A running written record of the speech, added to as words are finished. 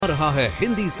रहा है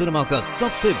हिंदी सिनेमा का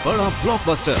सबसे बड़ा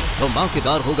ब्लॉकबस्टर।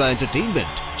 धमाकेदार होगा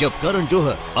एंटरटेनमेंट जब करण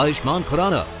जौहर, आयुष्मान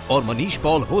खुराना और मनीष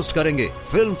पॉल होस्ट करेंगे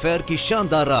फिल्म फेयर की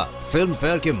शानदार रात। फिल्म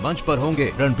फेयर के मंच पर होंगे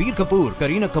रणबीर कपूर,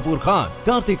 करीना कपूर खान,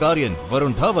 कार्तिक आर्यन,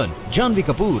 वरुण धवन, जानवी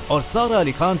कपूर और सारा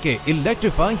अली खान के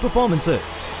इलेक्ट्रीफाइंग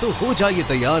परफॉर्मेंसेस। तो हो जाइए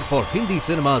तैयार for Hindi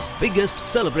cinema's biggest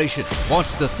celebration.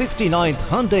 Watch the 69th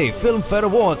Hyundai Film Fair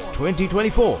Awards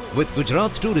 2024 with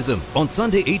Gujarat Tourism on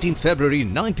Sunday 18th February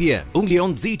 9 p.m. only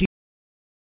on ZT.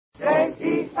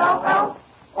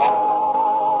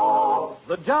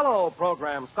 The Jell-O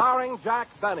program starring Jack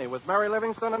Benny with Mary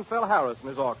Livingston and Phil Harris and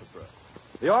his orchestra.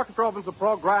 The orchestra opens the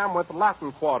program with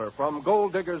Latin Quarter from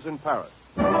Gold Diggers in Paris.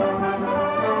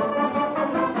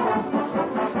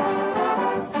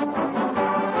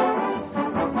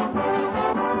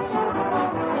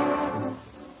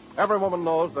 Every woman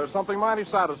knows there's something mighty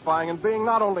satisfying in being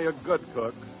not only a good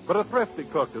cook, but a thrifty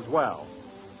cook as well.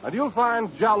 And you'll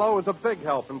find Jell-O is a big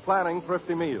help in planning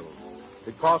thrifty meals.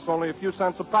 It costs only a few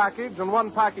cents a package, and one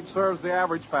package serves the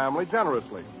average family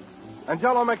generously. And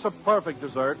Jell-O makes a perfect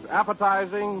dessert,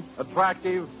 appetizing,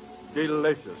 attractive,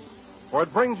 delicious. For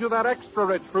it brings you that extra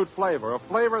rich fruit flavor, a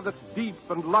flavor that's deep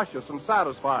and luscious and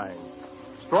satisfying.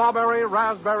 Strawberry,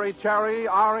 raspberry, cherry,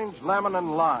 orange, lemon,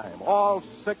 and lime. All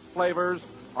 6 flavors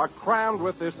are crammed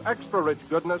with this extra rich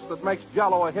goodness that makes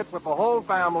Jell-O a hit with the whole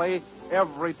family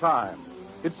every time.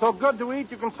 It's so good to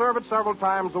eat you can serve it several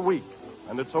times a week.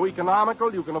 And it's so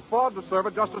economical you can afford to serve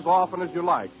it just as often as you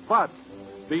like. But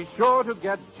be sure to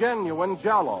get genuine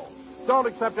Jell-O. Don't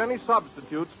accept any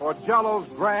substitutes for Jell-O's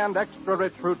grand extra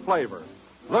rich fruit flavor.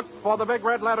 Look for the big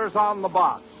red letters on the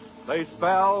box. They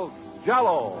spell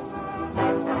Jell-O.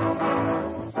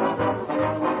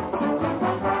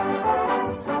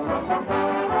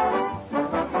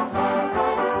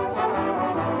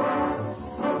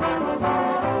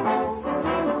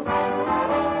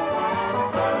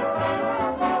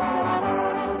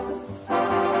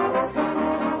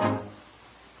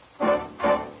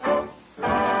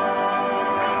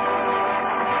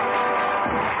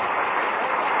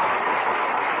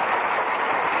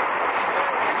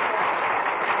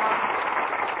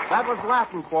 That was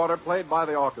Latin Quarter, played by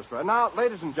the orchestra. Now,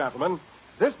 ladies and gentlemen,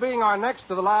 this being our next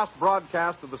to the last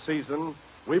broadcast of the season,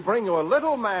 we bring you a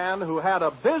little man who had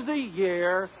a busy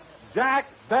year, Jack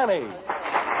Benny.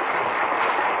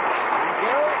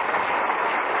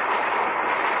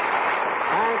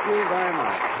 Thank you very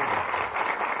much.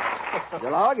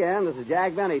 Hello again. This is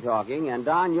Jack Benny talking, and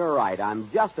Don, you're right. I'm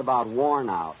just about worn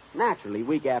out. Naturally,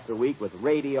 week after week with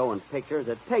radio and pictures,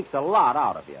 it takes a lot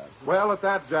out of you. Well, at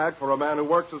that, Jack, for a man who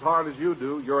works as hard as you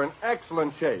do, you're in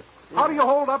excellent shape. How do you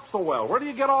hold up so well? Where do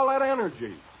you get all that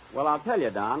energy? Well, I'll tell you,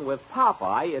 Don, with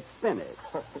Popeye, it's spinach.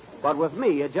 But with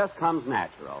me, it just comes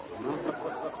natural.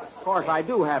 Of course, I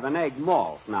do have an egg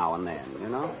malt now and then, you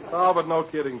know. Oh, but no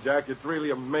kidding, Jack. It's really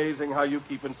amazing how you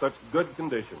keep in such good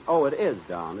condition. Oh, it is,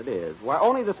 Don, it is. Well,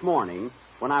 only this morning,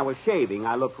 when I was shaving,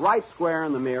 I looked right square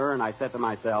in the mirror and I said to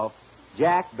myself,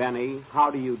 Jack Benny, how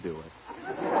do you do it?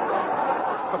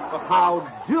 How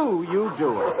do you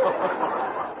do it?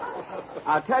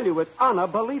 I tell you, it's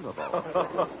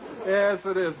unbelievable. Yes,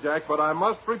 it is, Jack, but I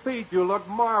must repeat, you look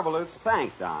marvelous.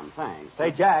 Thanks, Don, thanks. Say,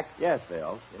 Jack. Yes,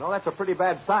 Phil. You know, that's a pretty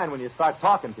bad sign when you start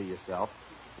talking to yourself.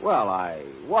 Well, I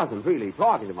wasn't really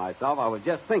talking to myself. I was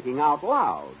just thinking out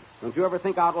loud. Don't you ever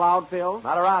think out loud, Phil?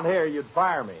 Not around here, you'd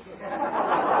fire me.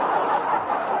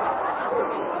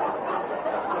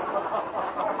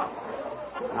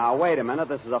 Now, wait a minute.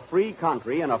 This is a free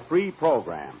country and a free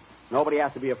program. Nobody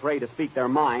has to be afraid to speak their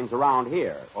minds around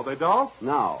here. Oh, they don't?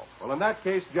 No. Well, in that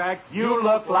case, Jack, You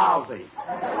look lousy.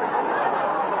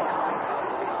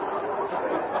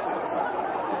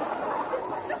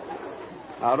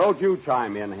 Now, don't you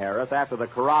chime in, Harris. After the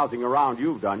carousing around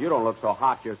you've done, you don't look so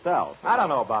hot yourself. I don't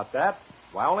know about that.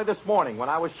 Why, only this morning when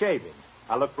I was shaving,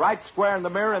 I looked right square in the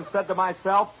mirror and said to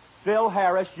myself, Phil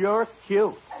Harris, you're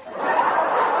cute.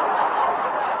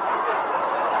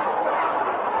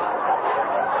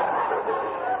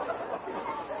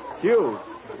 Cute?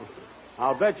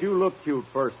 I'll bet you look cute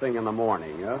first thing in the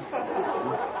morning, huh?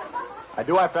 I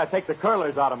do after I take the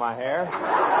curlers out of my hair.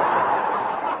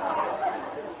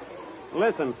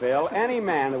 Listen, Phil, any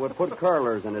man that would put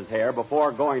curlers in his hair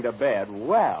before going to bed,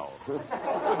 well.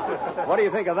 What do you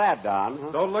think of that, Don?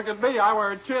 Huh? Don't look at me. I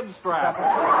wear a chin strap.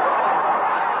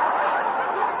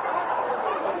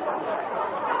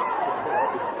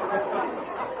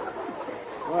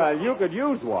 Well, you could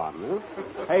use one.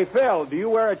 Huh? Hey, Phil, do you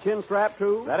wear a chin strap,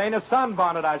 too? That ain't a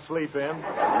sunbonnet I sleep in.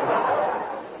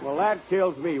 Well, that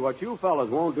kills me. What you fellas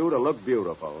won't do to look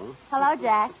beautiful. Huh? Hello,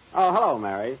 Jack. Oh, hello,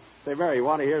 Mary. Say, Mary, you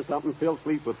want to hear something? Phil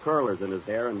sleeps with curlers in his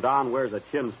hair, and Don wears a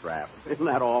chin strap. Isn't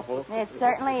that awful? It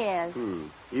certainly is.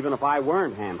 Even if I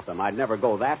weren't handsome, I'd never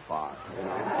go that far. You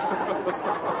know?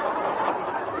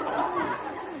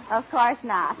 Of course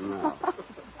not. No.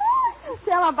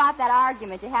 Tell him about that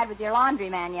argument you had with your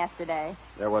laundryman yesterday.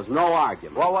 There was no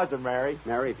argument. What was it, Mary?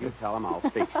 Mary, if you tell him, I'll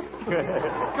fix you.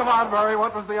 Come on, Mary.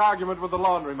 What was the argument with the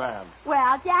laundryman?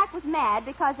 Well, Jack was mad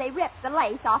because they ripped the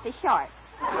lace off his shorts.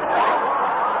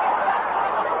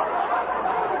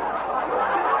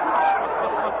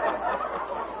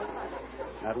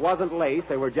 That wasn't lace.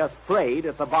 They were just frayed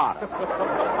at the bottom.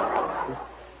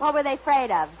 What were they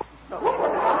afraid of?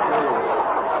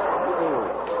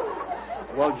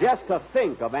 Well, just to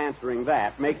think of answering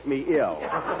that makes me ill.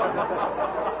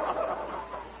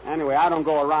 Anyway, I don't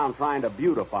go around trying to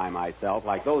beautify myself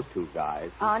like those two guys.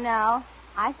 Oh, no.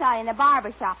 I saw you in the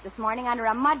barber shop this morning under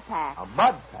a mud pack. A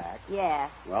mud pack? Yeah.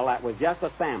 Well, that was just a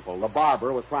sample. The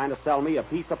barber was trying to sell me a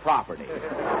piece of property.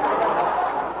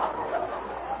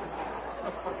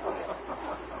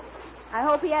 I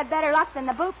hope he had better luck than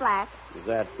the bootblack. Is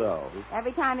that so?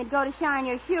 Every time he'd go to shine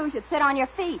your shoes, you'd sit on your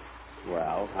feet.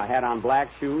 Well, I had on black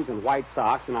shoes and white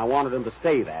socks, and I wanted them to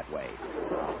stay that way.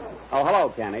 Oh, hello,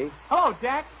 Kenny. Hello,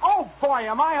 Jack. Oh, boy,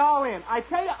 am I all in. I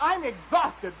tell you, I'm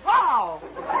exhausted. Wow!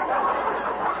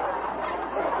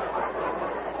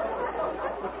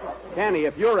 Kenny,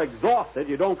 if you're exhausted,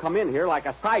 you don't come in here like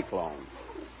a cyclone.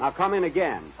 Now come in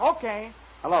again. Okay.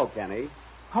 Hello, Kenny.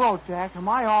 Hello, Jack. Am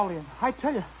I all in? I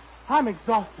tell you, I'm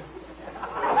exhausted.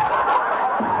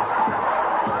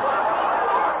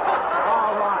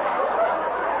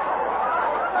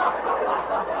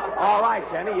 All right,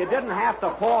 Kenny, you didn't have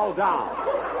to fall down.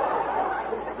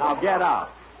 Now get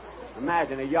up.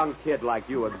 Imagine a young kid like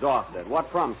you exhausted.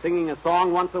 What from, singing a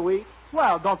song once a week?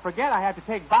 Well, don't forget I have to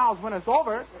take bows when it's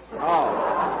over.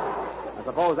 Oh. I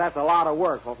suppose that's a lot of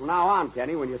work. Well, from now on,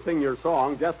 Kenny, when you sing your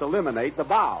song, just eliminate the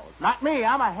bows. Not me.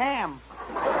 I'm a ham.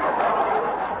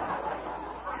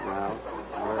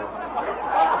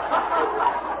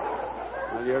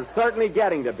 Well, you're certainly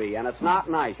getting to be, and it's not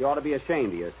nice. You ought to be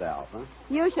ashamed of yourself, huh?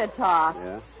 You should talk.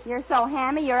 Yeah? You're so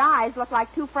hammy, your eyes look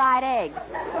like 2 fried eggs.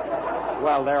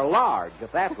 Well, they're large,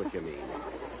 if that's what you mean.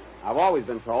 I've always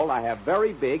been told I have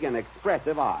very big and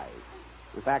expressive eyes.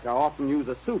 In fact, I often use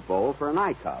a soup bowl for an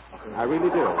eye cup. I really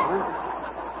do.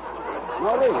 Huh?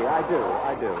 No, really, I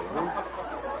do. Huh?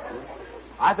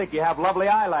 I think you have lovely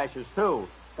eyelashes, too.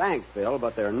 Thanks, Phil,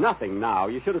 but they're nothing now.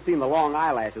 You should have seen the long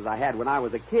eyelashes I had when I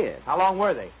was a kid. How long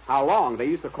were they? How long? They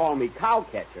used to call me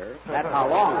Cowcatcher. That's how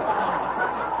long.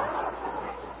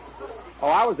 Oh,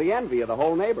 I was the envy of the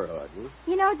whole neighborhood. Huh?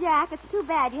 You know, Jack, it's too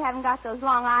bad you haven't got those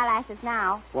long eyelashes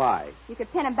now. Why? You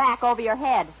could pin them back over your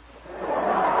head.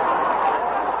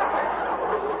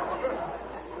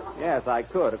 Yes, I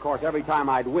could. Of course, every time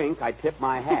I'd wink, I'd tip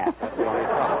my hat. That's the only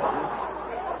trouble.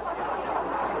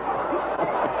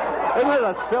 Isn't it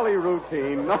a silly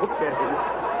routine? No kidding.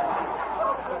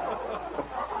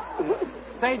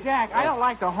 Say, Jack, I don't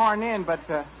like to horn in, but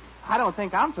I don't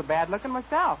think I'm so bad looking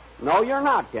myself. No, you're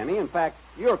not, Kenny. In fact,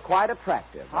 you're quite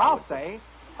attractive. I'll say.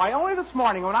 Why, only this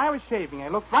morning when I was shaving, I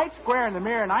looked right square in the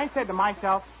mirror and I said to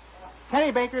myself,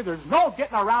 Kenny Baker, there's no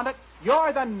getting around it.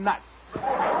 You're the nut.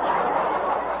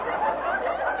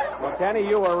 Well, Kenny,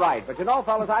 you were right. But you know,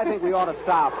 fellas, I think we ought to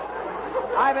stop.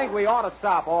 I think we ought to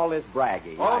stop all this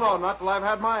bragging. Oh, no, not till I've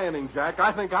had my inning, Jack.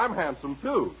 I think I'm handsome,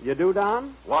 too. You do,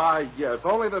 Don? Why, yes.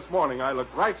 Only this morning I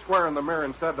looked right square in the mirror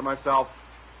and said to myself,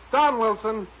 Don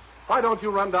Wilson, why don't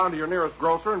you run down to your nearest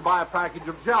grocer and buy a package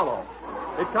of Jell-O?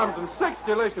 It comes in 6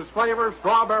 delicious flavors: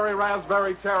 strawberry,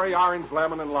 raspberry, cherry, orange,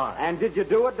 lemon, and lime. And did you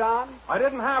do it, Don? I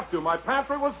didn't have to. My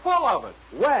pantry was full of it.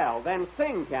 Well, then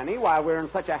sing, Kenny, while we're in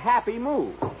such a happy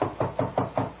mood.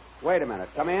 Wait a minute.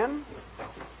 Come in.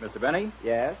 Mr. Benny,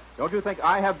 Yes? don't you think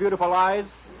I have beautiful eyes?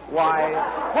 Why,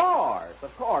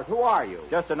 of course. Who are you?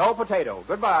 Just an old potato.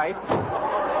 Goodbye.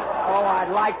 Oh,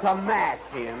 I'd like to match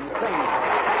him. Sing.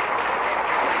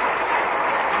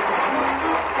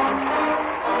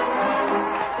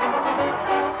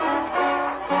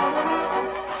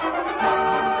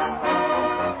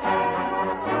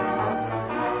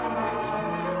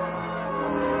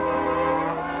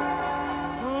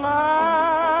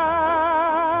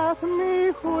 Let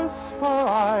me whisper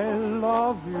I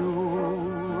love you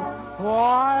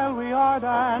while we are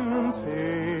dancing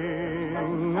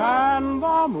and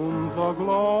the moon's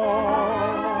aglow.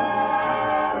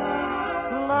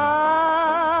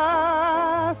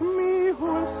 Let me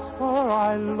whisper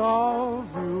I love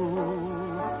you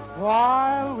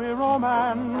while we're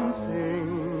romancing.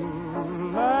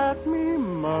 Let me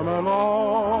murmur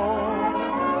low.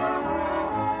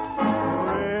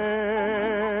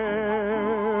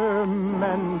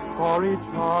 for each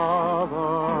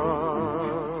other.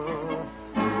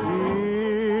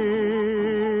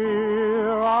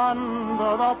 Here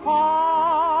under the palms,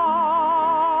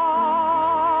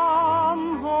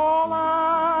 oh,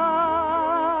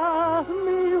 let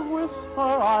me whisper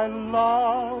I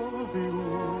love you.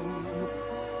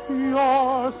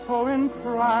 You're so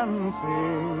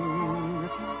entrancing,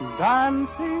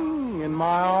 dancing in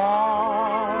my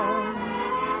arms.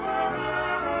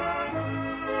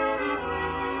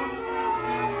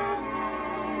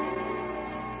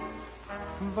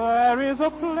 There is a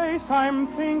place I'm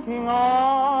thinking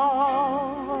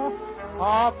of,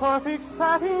 a perfect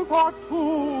setting for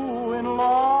two in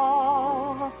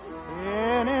love.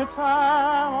 In its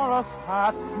amorous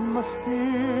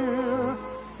atmosphere,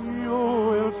 you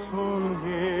will soon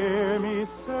hear me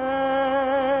say,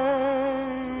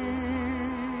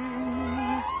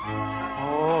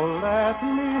 oh, let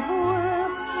me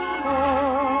whisper,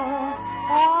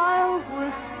 I'll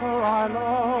whisper I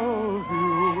love you.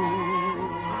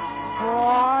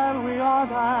 While we are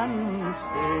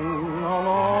dancing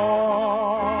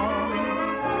along.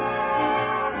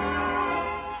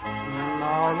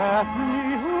 Now let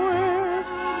me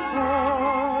whisper,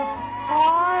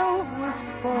 I'll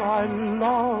whisper I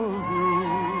love you,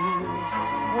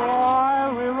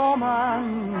 while we're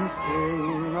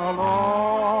romancing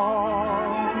along.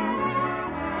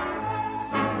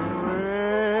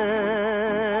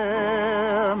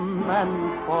 We're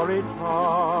meant for each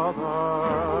other.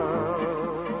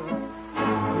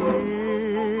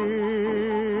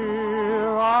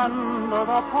 Under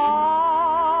the palms,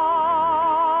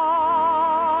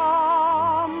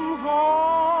 oh,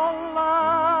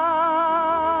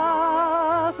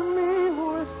 let me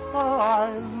whisper I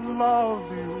love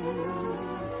you.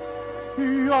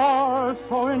 You're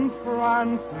so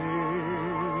entrancing,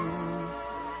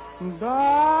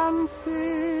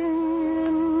 dancing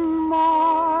in my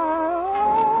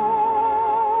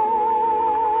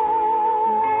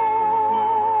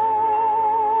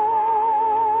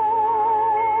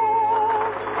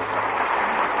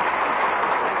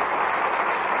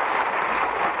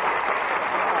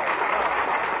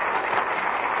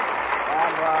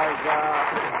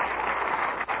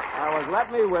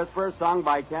Let Me Whisper, sung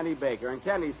by Kenny Baker. And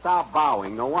Kenny, stop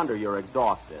bowing. No wonder you're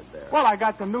exhausted there. Well, I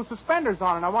got some new suspenders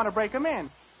on, and I want to break them in.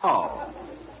 Oh.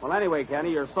 Well, anyway,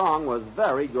 Kenny, your song was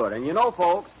very good. And you know,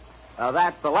 folks,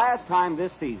 that's the last time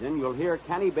this season you'll hear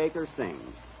Kenny Baker sing.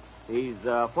 He's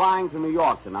flying to New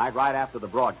York tonight right after the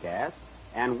broadcast.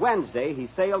 And Wednesday, he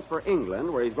sails for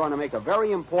England, where he's going to make a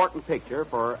very important picture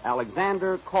for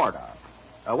Alexander Korda.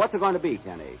 What's it going to be,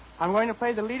 Kenny? I'm going to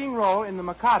play the leading role in The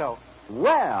Mikado.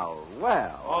 Well.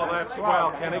 Oh, that's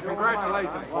swell, Kenny.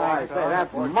 Congratulations. Why, say,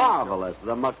 that's marvelous.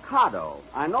 The Mikado.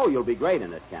 I know you'll be great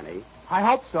in it, Kenny. I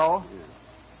hope so. Yeah.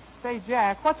 Say,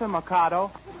 Jack, what's a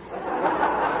Mikado?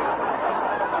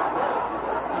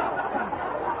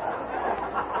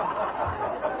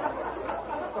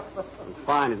 It's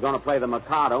fine. He's going to play the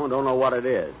Mikado and don't know what it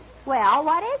is. Well,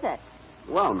 what is it?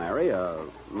 Well, Mary, a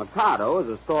Mikado is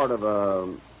a sort of a...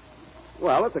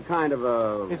 Well, it's a kind of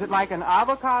a... Is it like an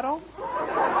avocado?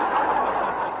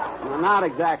 Well, not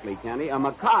exactly, Kenny. A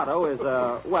Mikado is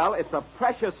a... Well, it's a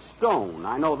precious stone.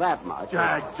 I know that much.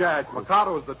 Jack.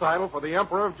 Mikado is the title for the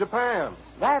Emperor of Japan.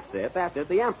 That's it.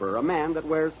 The Emperor, a man that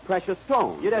wears precious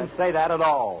stones. You didn't say that at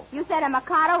all. You said a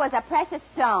Mikado was a precious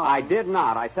stone. I did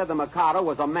not. I said the Mikado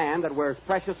was a man that wears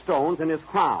precious stones in his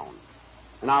crown.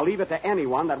 And I'll leave it to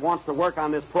anyone that wants to work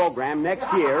on this program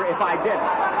next year if I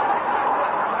didn't.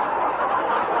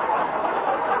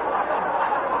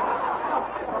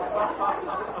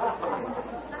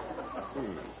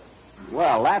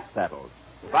 Well, that's settled.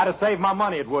 If I'd have saved my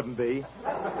money, it wouldn't be.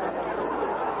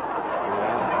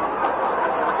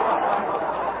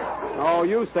 Oh,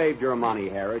 you saved your money,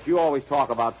 Harris. You always talk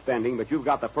about spending, but you've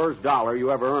got the first dollar you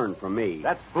ever earned from me.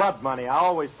 That's blood money. I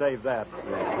always save that.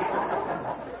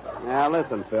 Now,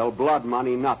 listen, Phil, blood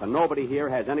money, nothing. Nobody here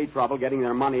has any trouble getting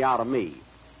their money out of me.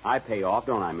 I pay off,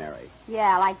 don't I, Mary?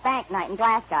 Yeah, like bank night in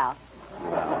Glasgow.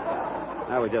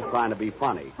 I was just trying to be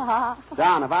funny.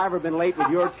 Don, have I ever been late with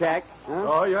your check? Huh?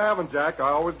 Oh, you haven't, Jack. I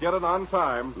always get it on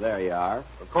time. There you are.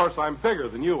 Of course, I'm bigger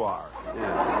than you are.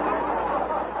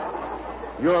 Yeah.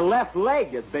 Your left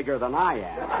leg is bigger than I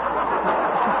am.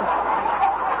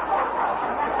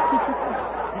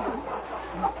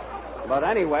 But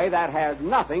anyway, that has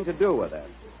nothing to do with it.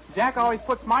 Jack always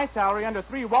puts my salary under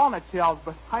 3 walnut shells,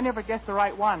 but I never guess the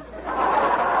right one.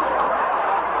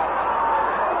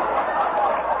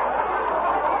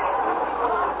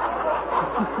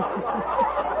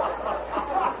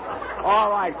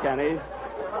 All right, Kenny.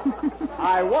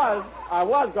 I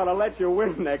was going to let you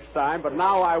win next time, but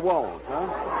now I won't, huh?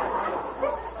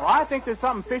 Well, I think there's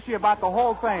something fishy about the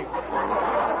whole thing.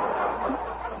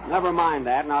 Never mind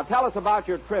that. Now, tell us about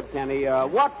your trip, Kenny.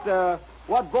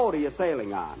 What boat are you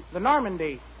sailing on? The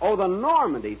Normandy. Oh, the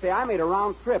Normandy. See, I made a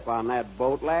round trip on that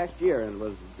boat last year,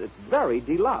 and it's very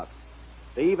deluxe.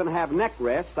 They even have neck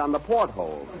rests on the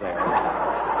portholes there.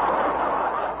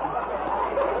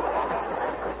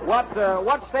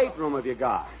 What stateroom have you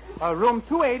got? Room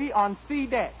 280 on C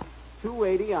deck.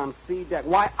 280 on C deck.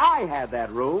 Why, I had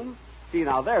that room. See,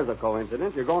 now there's a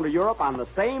coincidence. You're going to Europe on the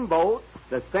same boat,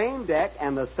 the same deck,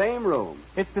 and the same room.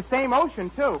 It's the same ocean,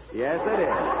 too. Yes, it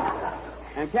is.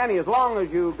 And, Kenny, as long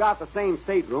as you got the same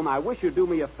stateroom, I wish you'd do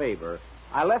me a favor.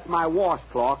 I left my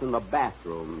washcloth in the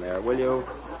bathroom there. Will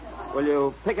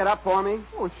you pick it up for me?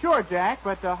 Oh, sure, Jack,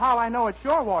 but how'll I know it's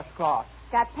your washcloth?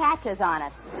 Got patches on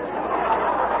it.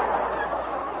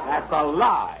 That's a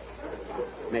lie,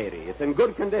 matey. It's in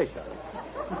good condition.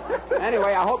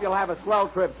 Anyway, I hope you'll have a swell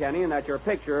trip, Kenny, and that your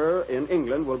picture in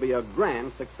England will be a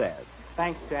grand success.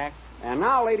 Thanks, Jack. And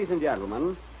now, ladies and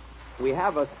gentlemen, we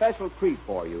have a special treat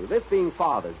for you. This being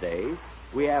Father's Day,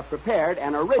 we have prepared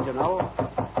an original...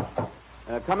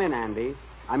 come in, Andy.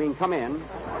 Come in.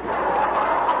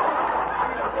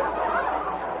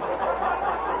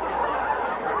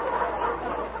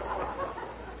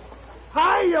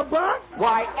 Hiya, Buck.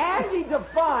 Why, Andy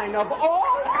Devine, of all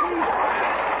people...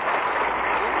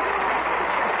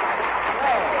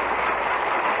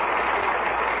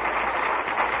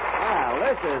 Well,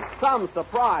 this is some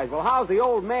surprise. Well, how's the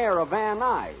old mayor of Van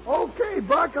Nuys? Okay,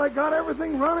 Buck, I got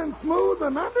everything running smooth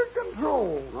and under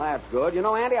control. Well, that's good. You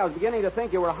know, Andy, I was beginning to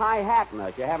think you were high-hatting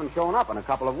us. You haven't shown up in a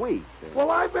couple of weeks.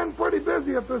 Well, I've been pretty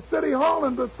busy at the city hall,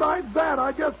 and besides that,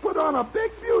 I just put on a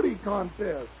big beauty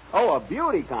contest. Oh, a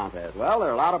beauty contest. Well, there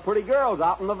are a lot of pretty girls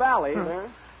out in the valley there.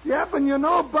 Yep, and you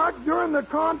know, Buck, during the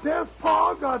contest,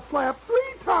 Pa got slapped 3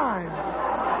 times.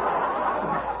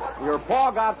 Your pa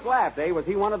got slapped, eh? Was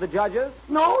he one of the judges?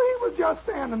 No, he was just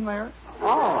standing there.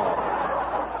 Oh.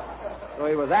 So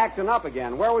he was acting up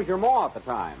again. Where was your ma at the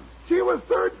time? She was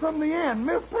third from the end,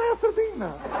 Miss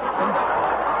Pasadena.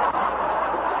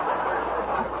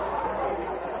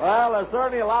 Well, there's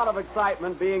certainly a lot of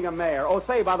excitement being a mayor. Oh,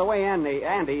 say, by the way, Andy,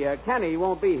 Kenny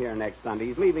won't be here next Sunday.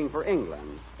 He's leaving for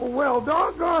England. Well,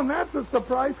 doggone, that's a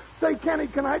surprise. Say, Kenny,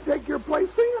 can I take your place?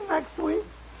 See you next week.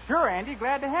 Sure, Andy.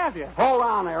 Glad to have you. Hold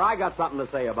on there. I got something to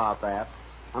say about that.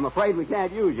 I'm afraid we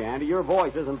can't use you, Andy. Your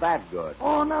voice isn't that good.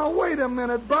 Oh, now, wait a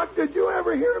minute, Buck. Did you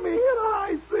ever hear me hit a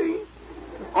high C?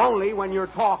 Only when you're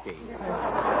talking.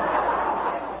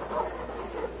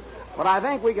 But I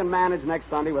think we can manage next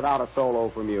Sunday without a solo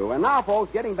from you. And now,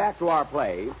 folks, getting back to our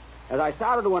play, as I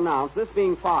started to announce, this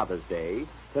being Father's Day,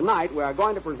 tonight we are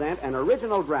going to present an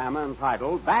original drama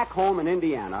entitled Back Home in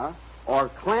Indiana, or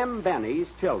Clem Benny's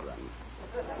Children.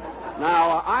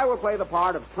 Now, I will play the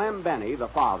part of Clem Benny, the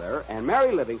father, and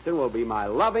Mary Livingston will be my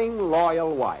loving,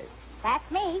 loyal wife. That's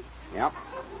me. Yep.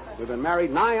 We've been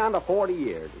married nigh on to 40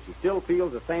 years, and she still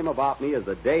feels the same about me as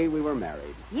the day we were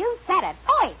married. You said it.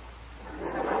 Oi!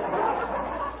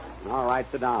 All right,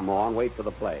 sit down, Ma, and wait for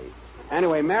the play.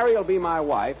 Anyway, Mary will be my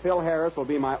wife, Phil Harris will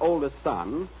be my oldest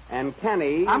son, and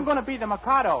Kenny... I'm going to be the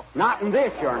Mikado. Not in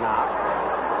this, you're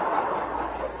not.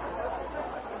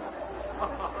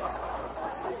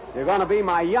 You're going to be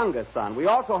my youngest son. We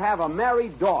also have a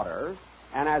married daughter,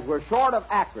 and as we're short of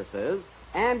actresses,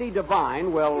 Andy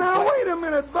Devine will... Now, wait a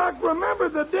minute, Buck. Remember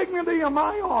the dignity of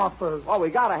my office. Well, we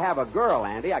got to have a girl,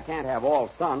 Andy. I can't have all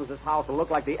sons. This house will look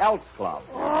like the Elks Club.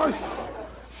 Oh,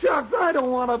 shucks, I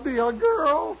don't want to be a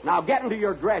girl. Now, get into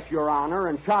your dress, Your Honor,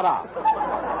 and shut up.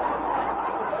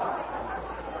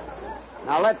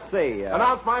 Now, let's see.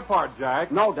 Announce my part,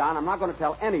 Jack. No, Don, I'm not going to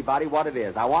tell anybody what it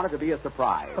is. I want it to be a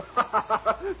surprise.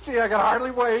 Gee, I can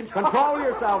hardly wait. Control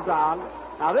yourself, Don.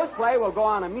 Now, this play will go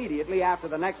on immediately after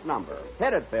the next number.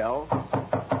 Hit it, Phil.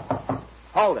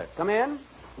 Hold it. Come in.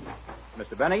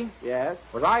 Mr. Benny, Yes?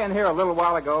 was I in here a little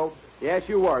while ago? Yes,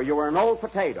 you were. You were an old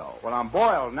potato. Well, I'm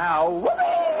boiled now.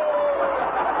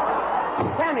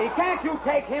 Kenny, can't you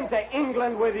take him to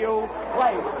England with you?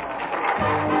 Play.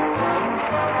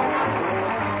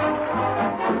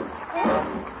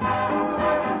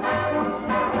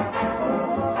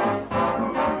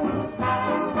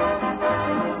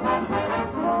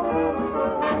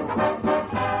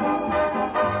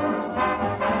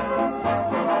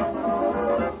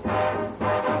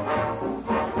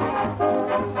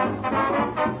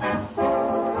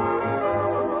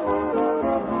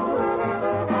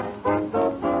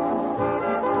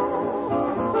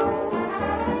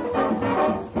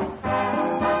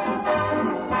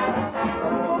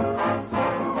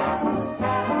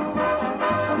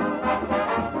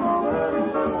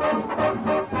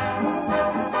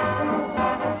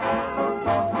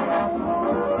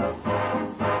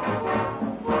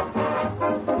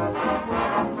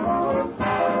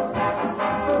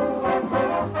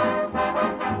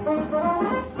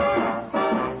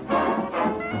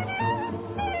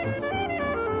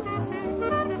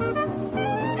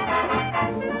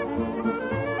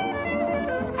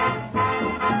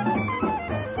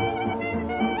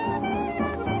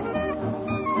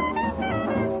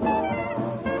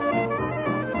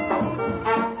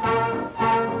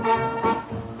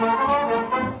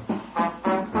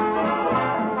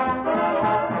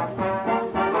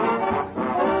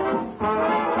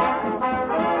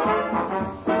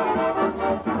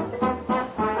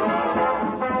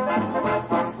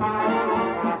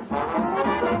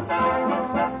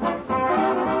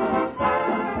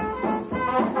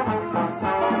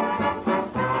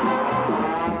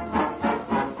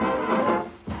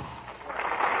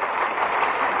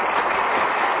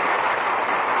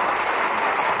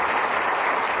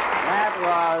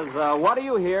 was What Do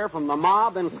You Hear from the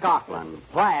Mob in Scotland,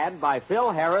 Plaid by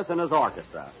Phil Harris and his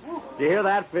orchestra. Did you hear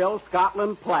that, Phil?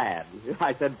 Scotland Plaid.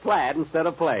 I said plaid instead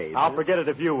of plaid. I'll forget it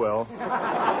if you will.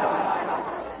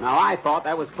 Now, I thought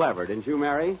that was clever, didn't you,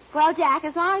 Mary? Well, Jack,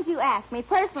 as long as you ask me,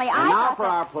 personally, And now for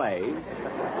our play,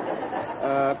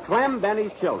 Clem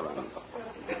Benny's Children.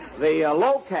 The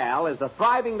locale is the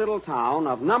thriving little town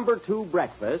of Number 2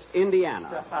 Breakfast,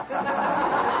 Indiana.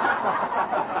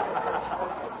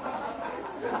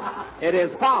 It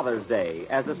is Father's Day.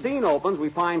 As the scene opens, we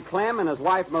find Clem and his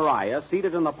wife Mariah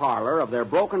seated in the parlor of their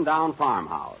broken-down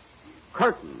farmhouse.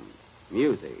 Curtain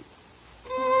music.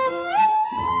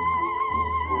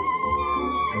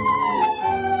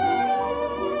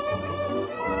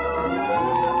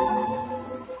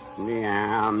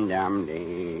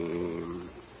 Dum-dum-dim.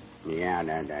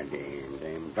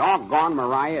 Yeah-da-da-dim-dim. Doggone,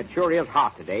 Mariah, it sure is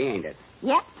hot today, ain't it?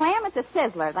 Yep, Clem, it's a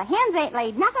sizzler. The hens ain't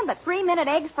laid nothing but 3-minute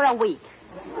eggs for a week.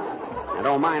 I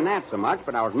don't mind that so much,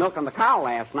 but I was milking the cow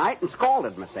last night and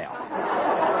scalded myself.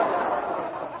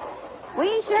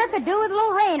 We sure could do with a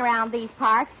little rain around these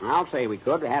parts. I'll say we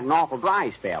could. We had an awful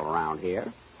dry spell around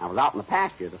here. I was out in the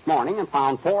pasture this morning and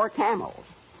found 4 camels.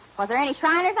 Was there any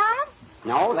Shriners on them?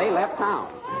 No, they left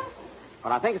town.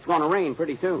 But I think it's going to rain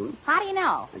pretty soon. How do you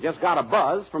know? I just got a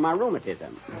buzz from my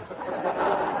rheumatism.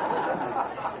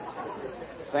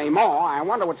 Say, Ma, I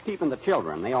wonder what's keeping the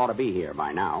children. They ought to be here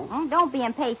by now. Oh, don't be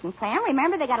impatient, Clem.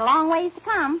 Remember, they got a long ways to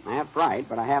come. That's right,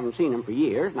 but I haven't seen them for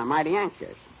years, and I'm mighty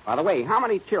anxious. By the way, how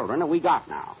many children have we got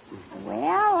now?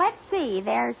 Well, let's see.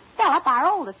 There's Philip, our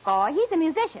oldest boy. He's a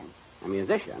musician. A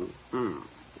musician?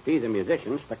 If he's a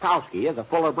musician, Stokowski is a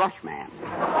Fuller Brush man.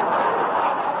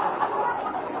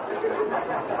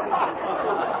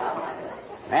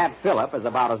 That Philip is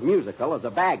about as musical as a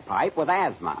bagpipe with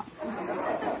asthma.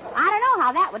 I don't know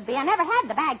how that would be. I never had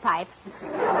the bagpipe.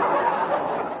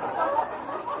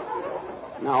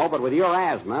 No, but with your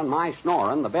asthma and my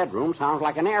snoring, the bedroom sounds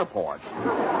like an airport.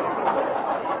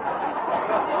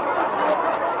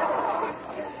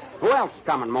 Who else is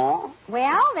coming, Ma?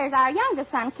 Well, there's our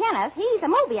youngest son, Kenneth. He's a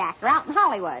movie actor out in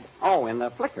Hollywood. Oh, in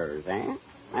the flickers, eh?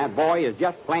 That boy is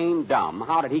just plain dumb.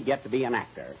 How did he get to be an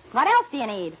actor? What else do you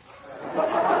need?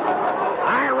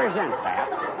 I resent that.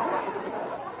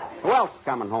 Who else is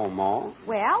coming home, Ma?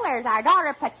 Well, there's our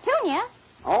daughter, Petunia.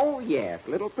 Oh, yes,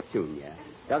 little Petunia.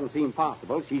 Doesn't seem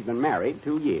possible. She's been married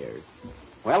 2 years.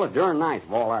 Well, it's darn nice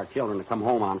of all our children to come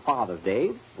home on Father's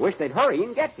Day. Wish they'd hurry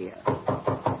and get here.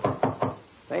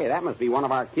 Say, that must be one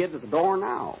of our kids at the door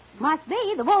now. Must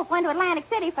be. The wolf went to Atlantic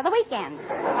City for the weekend.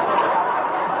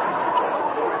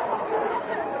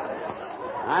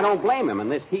 I don't blame him in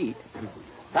this heat.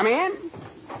 Come in.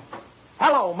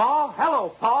 Hello, Ma. Hello,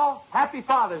 Pa. Happy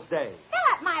Father's Day.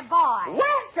 Philip, my boy.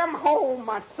 Welcome home,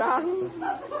 my son.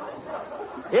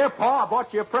 Here, Pa, I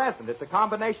bought you a present. It's a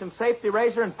combination safety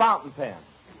razor and fountain pen.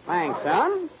 Thanks,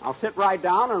 son. I'll sit right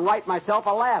down and write myself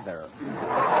a lather.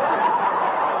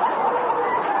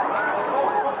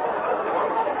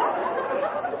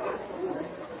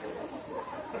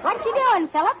 What you doing,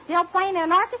 Philip? Still playing in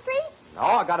an orchestra? No,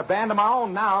 I got a band of my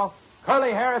own now.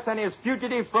 Curly Harris and his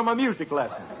Fugitive from a Music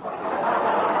Lesson.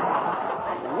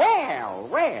 Well.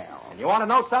 And you want to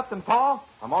know something, Pa?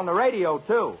 I'm on the radio,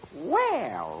 too.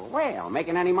 Well.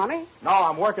 Making any money? No,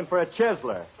 I'm working for a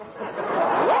chiseler.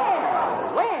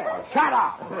 Well. Shut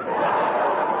up.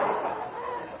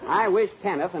 I wish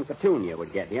Kenneth and Petunia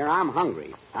would get here. I'm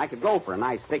hungry. I could go for a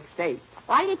nice thick steak.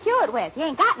 What do you chew it with? You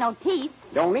ain't got no teeth.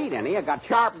 Don't need any. I got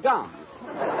sharp gums.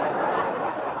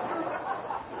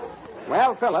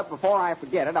 Well, Philip, before I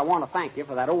forget it, I want to thank you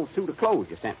for that old suit of clothes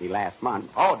you sent me last month.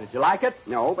 Oh, did you like it?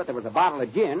 No, but there was a bottle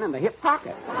of gin in the hip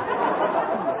pocket.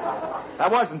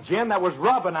 That wasn't gin. That was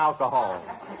rubbing alcohol.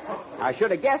 I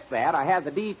should have guessed that. I had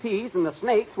the DTs and the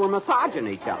snakes were massaging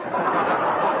each other.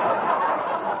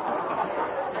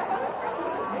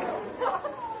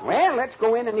 Well, let's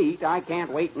go in and eat. I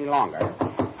can't wait any longer.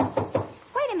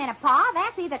 Wait a minute, Pa.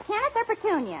 That's either Kenneth or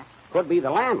Petunia. Could be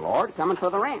the landlord coming for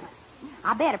the rent.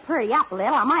 I better hurry up a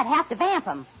little. I might have to vamp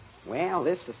him. Well,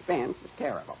 this suspense is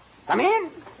terrible. Come in.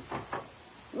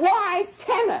 Why,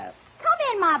 Kenneth. Come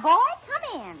in, my boy.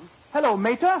 Come in. Hello,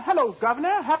 Mater. Hello,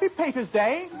 Governor. Happy Pater's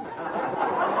Day.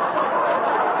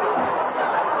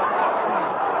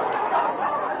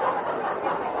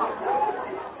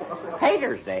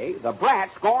 Pater's Day? The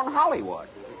brat's going Hollywood.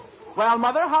 Well,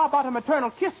 Mother, how about a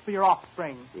maternal kiss for your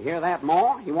offspring? You hear that,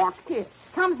 Ma? He wants a kiss.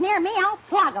 Comes near me, I'll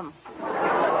plug him.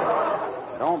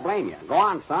 Don't blame you. Go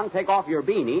on, son. Take off your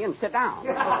beanie and sit down.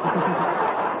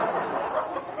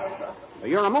 So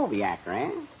you're a movie actor,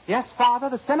 eh? Yes, Father,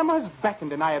 the cinema has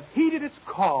beckoned, and I have heeded its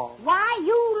call. Why,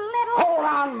 you little... Hold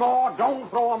on, Ma. Don't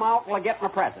throw 'em out till I get my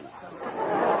present.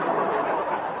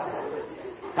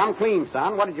 Come clean,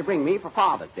 son. What did you bring me for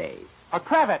Father's Day? A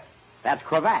cravat. That's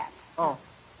cravat. Oh.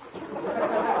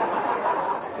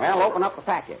 Well, open up the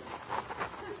package.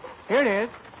 Here it is.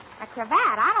 A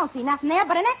cravat? I don't see nothing there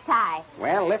but a necktie.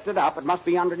 Well, lift it up. It must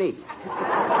be underneath.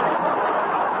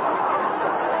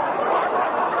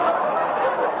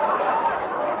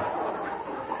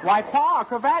 Why, Pa, a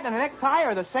cravat and a necktie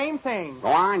are the same thing. Go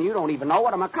on. You don't even know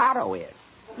what a Mikado is.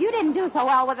 You didn't do so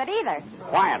well with it either.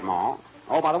 Quiet, Ma.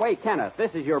 Oh, by the way, Kenneth,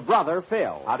 this is your brother,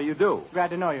 Phil. How do you do?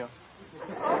 Glad to know you.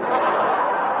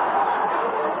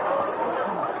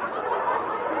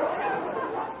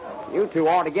 You two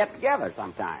ought to get together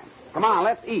sometime. Come on,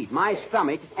 let's eat. My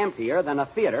stomach's emptier than a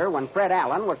theater when Fred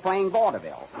Allen was playing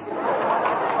vaudeville.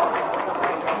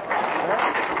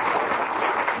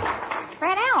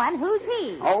 Fred Allen, who's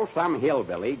he? Oh, some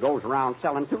hillbilly goes around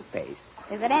selling toothpaste.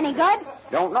 Is it any good?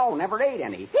 Don't know, never ate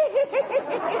any.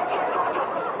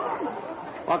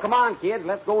 Well, come on, kids.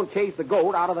 Let's go and chase the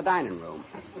goat out of the dining room.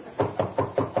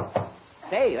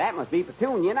 Say, that must be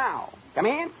Petunia now. Come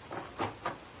in.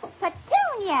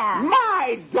 Petunia!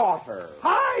 My daughter.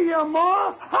 Hiya,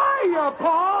 Ma. Hiya,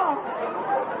 Pa.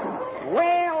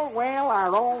 Well,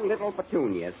 our own little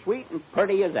Petunia, sweet and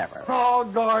pretty as ever. Oh,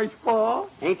 gosh, Pa.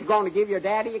 Ain't you going to give your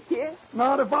daddy a kiss?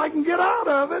 Not if I can get out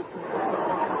of it.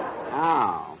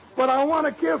 Oh. But I want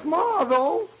to kiss Ma,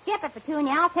 though. Skip it,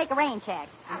 Petunia. I'll take a rain check.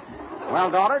 Well,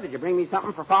 daughter, did you bring me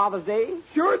something for Father's Day?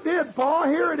 Sure did, Pa.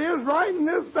 Here it is right in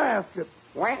this basket.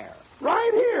 Where?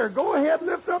 Right here. Go ahead and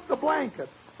lift up the blanket.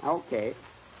 Okay.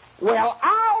 Well,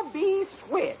 I'll be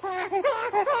switched. Well, what do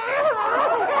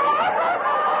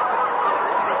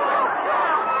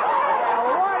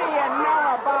you know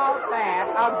about that?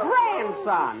 A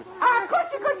grandson.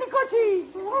 Coochie.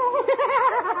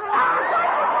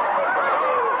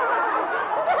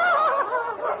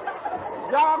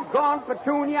 Doggone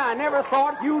Petunia, I never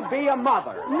thought you'd be a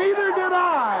mother. Neither did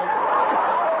I.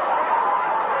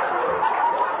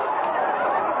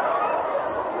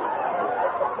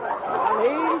 He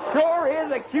sure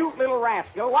is a cute little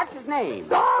rascal. What's his name?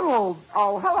 Donald.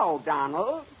 Oh, hello,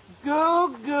 Donald.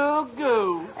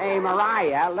 Goo. Hey,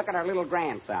 Mariah, look at our little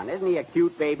grandson. Isn't he a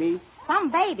cute baby? Some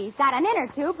baby's got an inner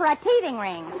tube for a teething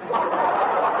ring.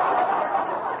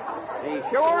 He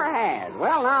sure has.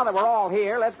 Well, now that we're all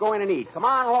here, let's go in and eat. Come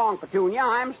on along, Petunia.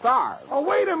 I'm starved. Oh,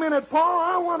 wait a minute,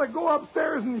 Pa. I want to go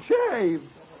upstairs and shave.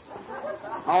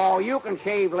 Oh, you can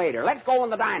shave later. Let's go in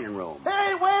the dining room.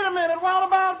 Hey, wait a minute. What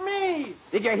about me?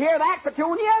 Did you hear that,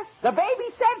 Petunia? The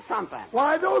baby said something.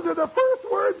 Why, those are the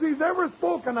first words he's ever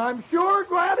spoken. I'm sure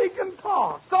glad he can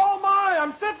talk. So am I.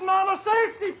 I'm sitting on a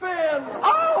safety pin.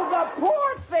 Oh, the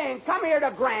poor thing. Come here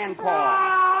to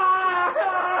Grandpa.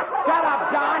 Shut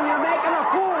up, Don. You're making a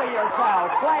fool of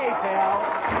yourself. Play, Phil.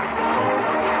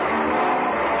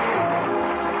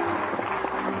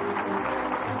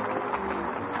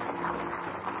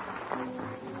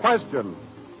 Question.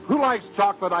 Who likes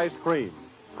chocolate ice cream?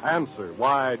 Answer.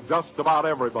 Why, just about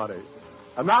everybody.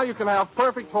 And now you can have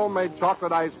perfect homemade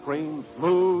chocolate ice cream,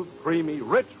 smooth, creamy,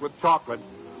 rich with chocolate,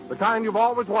 the kind you've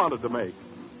always wanted to make.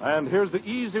 And here's the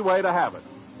easy way to have it.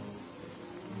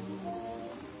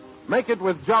 Make it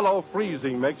with Jell-O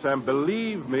freezing mix, and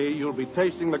believe me, you'll be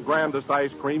tasting the grandest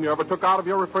ice cream you ever took out of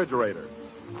your refrigerator.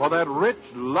 For that rich,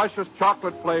 luscious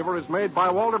chocolate flavor is made by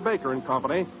Walter Baker and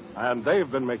Company, and they've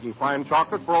been making fine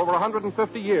chocolate for over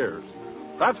 150 years.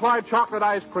 That's why chocolate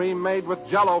ice cream made with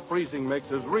Jell-O freezing mix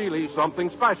is really something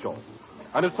special.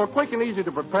 And it's so quick and easy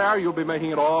to prepare, you'll be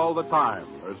making it all the time.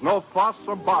 There's no fuss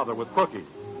or bother with cooking.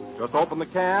 Just open the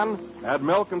can, add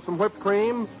milk and some whipped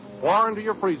cream, pour into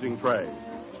your freezing tray.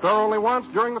 Stir only once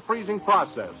during the freezing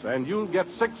process, and you'll get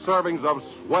 6 servings of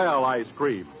swell ice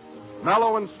cream.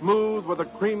 Mellow and smooth with a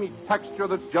creamy texture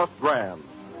that's just grand.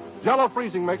 Jell-O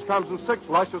freezing mix comes in 6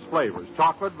 luscious flavors: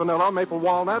 chocolate, vanilla, maple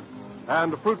walnut,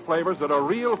 and fruit flavors that are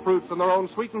real fruits in their own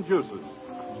sweetened juices: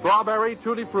 strawberry,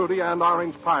 tutti frutti, and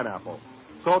orange pineapple.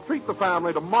 So treat the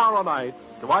family tomorrow night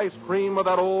to ice cream with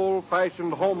that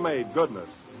old-fashioned homemade goodness.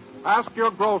 Ask your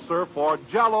grocer for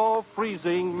Jell-O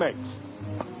freezing mix.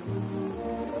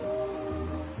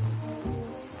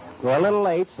 We're a little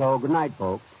late, so good night,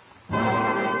 folks.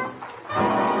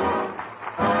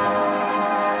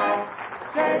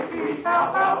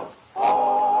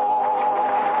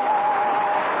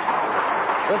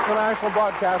 It's the National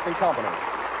Broadcasting Company.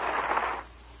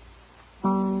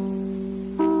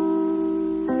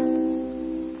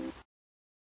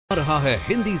 रहा है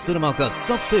Hindi cinema का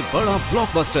सबसे बड़ा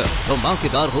blockbuster.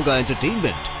 धमाकेदार होगा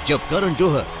entertainment जब करण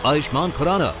जौहर, आयुष्मान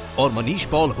खुराना और Manish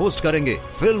Paul host करेंगे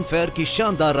फिल्म फेयर की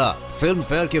शानदार रात। फिल्म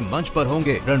फेयर के मंच पर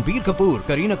होंगे रणबीर कपूर,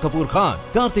 करीना कपूर खान,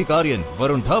 कार्तिक आर्यन,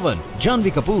 वरुण धवन,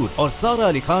 जानवी कपूर और सारा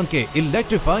अली खान के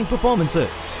इलेक्ट्रीफाइंग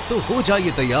परफॉर्मेंसेस। तो हो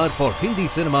जाइए तैयार for Hindi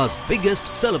cinema's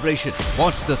biggest celebration.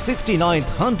 Watch the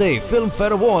 69th Hyundai Film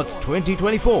Fair Awards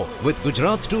 2024 with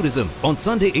Gujarat Tourism on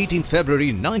Sunday 18th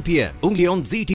February 9 p.m. only on ZT.